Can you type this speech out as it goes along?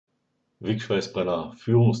WIG Schweißbrenner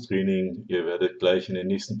Führungstraining. Ihr werdet gleich in den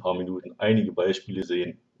nächsten paar Minuten einige Beispiele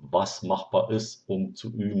sehen, was machbar ist, um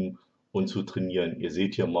zu üben und zu trainieren. Ihr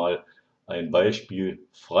seht hier mal ein Beispiel: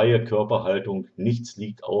 freie Körperhaltung, nichts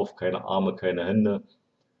liegt auf, keine Arme, keine Hände.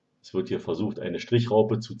 Es wird hier versucht, eine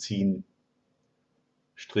Strichraupe zu ziehen.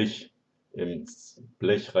 Strich ins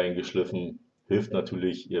Blech reingeschliffen, hilft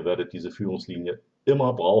natürlich. Ihr werdet diese Führungslinie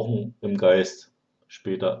immer brauchen im Geist,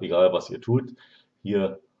 später, egal was ihr tut.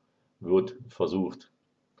 Hier wird versucht,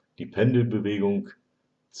 die Pendelbewegung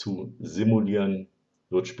zu simulieren,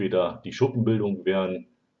 wird später die Schuppenbildung werden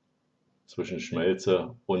zwischen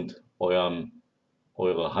Schmelze und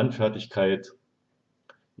eure Handfertigkeit.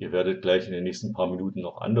 Ihr werdet gleich in den nächsten paar Minuten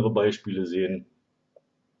noch andere Beispiele sehen.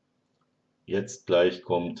 Jetzt gleich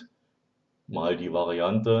kommt mal die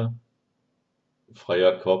Variante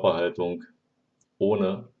freier Körperhaltung,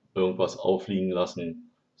 ohne irgendwas aufliegen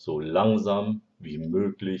lassen, so langsam wie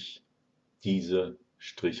möglich diese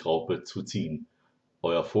Strichraupe zu ziehen.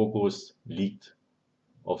 Euer Fokus liegt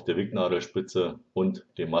auf der Wignadelspitze und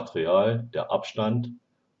dem Material. Der Abstand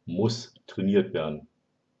muss trainiert werden.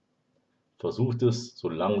 Versucht es so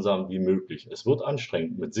langsam wie möglich. Es wird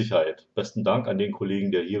anstrengend, mit Sicherheit. Besten Dank an den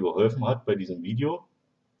Kollegen, der hier geholfen hat bei diesem Video.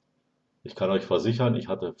 Ich kann euch versichern, ich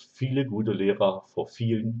hatte viele gute Lehrer vor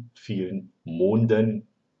vielen, vielen Monden.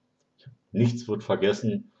 Nichts wird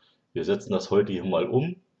vergessen. Wir setzen das heute hier mal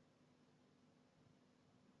um.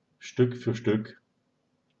 Stück für Stück,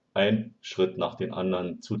 ein Schritt nach dem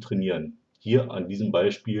anderen zu trainieren. Hier an diesem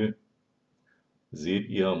Beispiel seht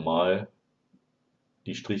ihr mal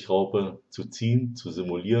die Strichraupe zu ziehen, zu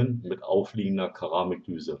simulieren mit aufliegender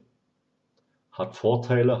Keramikdüse. Hat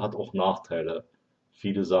Vorteile, hat auch Nachteile.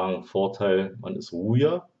 Viele sagen Vorteil, man ist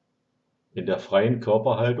ruhiger in der freien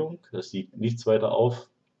Körperhaltung. Es liegt nichts weiter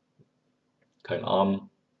auf, kein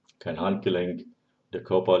Arm, kein Handgelenk. Der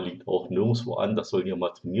Körper liegt auch nirgendwo an, das soll hier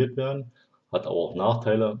mal trainiert werden. Hat aber auch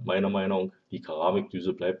Nachteile, meiner Meinung nach. Die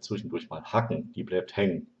Keramikdüse bleibt zwischendurch mal hacken, die bleibt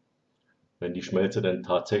hängen. Wenn die Schmelze denn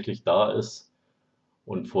tatsächlich da ist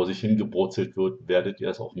und vor sich hin gebrutzelt wird, werdet ihr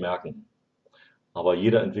es auch merken. Aber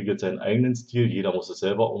jeder entwickelt seinen eigenen Stil, jeder muss es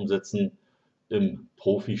selber umsetzen im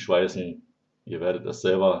Profi-Schweißen. Ihr werdet es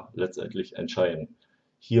selber letztendlich entscheiden.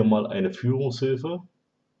 Hier mal eine Führungshilfe.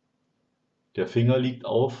 Der Finger liegt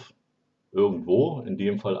auf irgendwo, in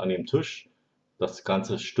dem Fall an dem Tisch. Das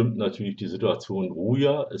Ganze stimmt natürlich die Situation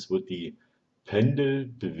ruhiger. Es wird die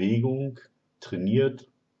Pendelbewegung trainiert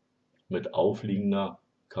mit aufliegender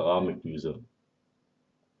Keramikdüse.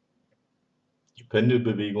 Die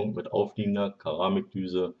Pendelbewegung mit aufliegender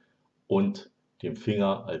Keramikdüse und dem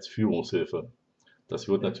Finger als Führungshilfe. Das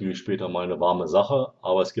wird natürlich später mal eine warme Sache,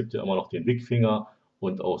 aber es gibt ja immer noch den WIG-Finger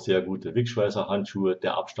und auch sehr gute WIG Schweißer Handschuhe.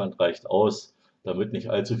 Der Abstand reicht aus, damit nicht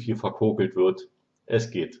allzu viel verkokelt wird. Es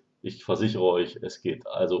geht. Ich versichere euch, es geht.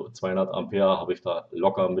 Also 200 Ampere habe ich da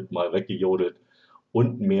locker mit mal weggejodelt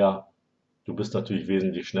und mehr. Du bist natürlich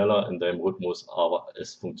wesentlich schneller in deinem Rhythmus, aber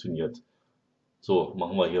es funktioniert. So,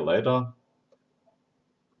 machen wir hier weiter.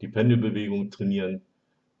 Die Pendelbewegung trainieren.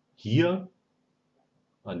 Hier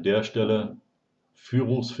an der Stelle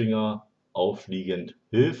Führungsfinger aufliegend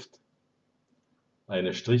hilft.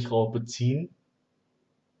 Eine Strichraupe ziehen.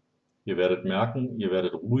 Ihr werdet merken, ihr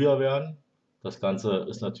werdet ruhiger werden. Das Ganze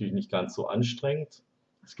ist natürlich nicht ganz so anstrengend.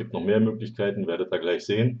 Es gibt noch mehr Möglichkeiten, werdet ihr gleich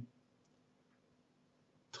sehen.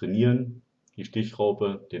 Trainieren, die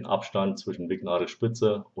Strichraupe, den Abstand zwischen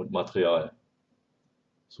Wignadelspitze und Material.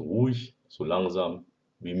 So ruhig, so langsam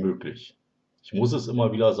wie möglich. Ich muss es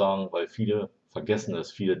immer wieder sagen, weil viele vergessen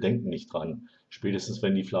es, viele denken nicht dran. Spätestens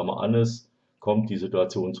wenn die Flamme an ist, kommt die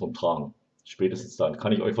Situation zum Tragen. Spätestens dann,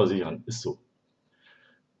 kann ich euch versichern, ist so.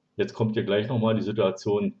 Jetzt kommt hier gleich nochmal die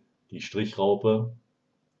Situation, die Strichraupe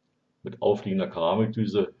mit aufliegender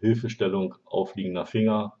Keramikdüse, Hilfestellung, aufliegender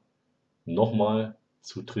Finger, nochmal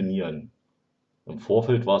zu trainieren. Im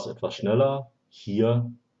Vorfeld war es etwas schneller,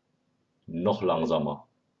 hier noch langsamer.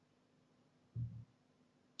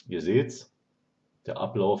 Ihr seht's, der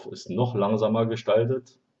Ablauf ist noch langsamer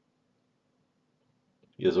gestaltet.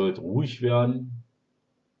 Ihr sollt ruhig werden.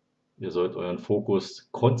 Ihr sollt euren Fokus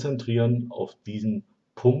konzentrieren auf diesen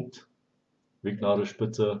Punkt.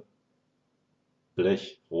 Wignadelspitze,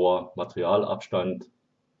 Blech, Rohr, Materialabstand.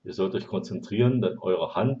 Ihr sollt euch konzentrieren, denn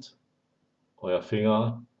eure Hand, euer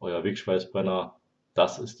Finger, euer WIG Schweißbrenner,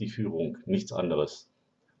 das ist die Führung, nichts anderes.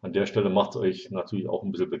 An der Stelle macht es euch natürlich auch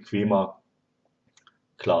ein bisschen bequemer.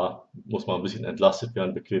 Klar, muss man ein bisschen entlastet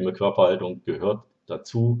werden, bequeme Körperhaltung gehört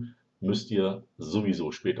dazu, müsst ihr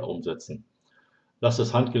sowieso später umsetzen. Lasst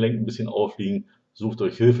das Handgelenk ein bisschen aufliegen, sucht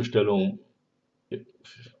euch Hilfestellungen,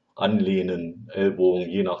 anlehnen, Ellbogen,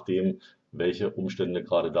 je nachdem, welche Umstände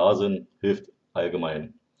gerade da sind, hilft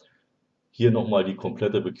allgemein. Hier nochmal die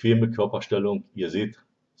komplette bequeme Körperstellung. Ihr seht,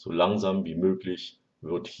 so langsam wie möglich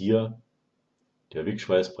wird hier der WIG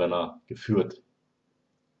Schweißbrenner geführt.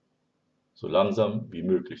 So langsam wie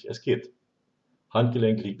möglich es geht.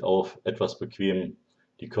 Handgelenk liegt auf, etwas bequem,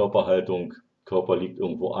 die Körperhaltung, Körper liegt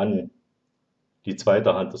irgendwo an, die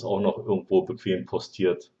zweite Hand ist auch noch irgendwo bequem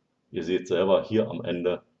postiert. Ihr seht selber hier am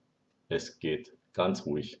Ende, es geht ganz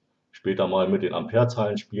ruhig. Später mal mit den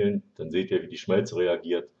Amperezahlen spielen, dann seht ihr, wie die Schmelze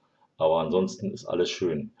reagiert. Aber ansonsten ist alles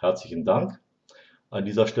schön. Herzlichen Dank an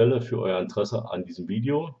dieser Stelle für euer Interesse an diesem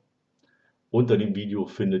Video. Unter dem Video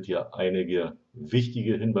findet ihr einige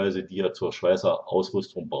wichtige Hinweise, die ihr zur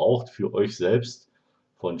Schweißerausrüstung braucht, für euch selbst,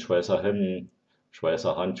 von Schweißerhemden,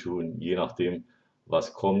 Schweißerhandschuhen, je nachdem,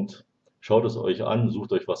 was kommt. Schaut es euch an,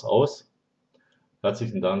 sucht euch was aus.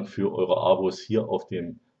 Herzlichen Dank für eure Abos hier auf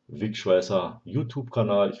dem WIG Schweißer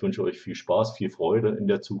YouTube-Kanal. Ich wünsche euch viel Spaß, viel Freude in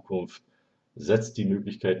der Zukunft. Setzt die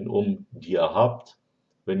Möglichkeiten um, die ihr habt.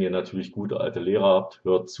 Wenn ihr natürlich gute alte Lehrer habt,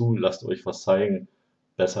 hört zu, lasst euch was zeigen.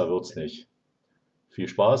 Besser wird's nicht. Viel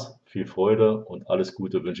Spaß, viel Freude und alles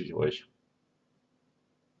Gute wünsche ich euch.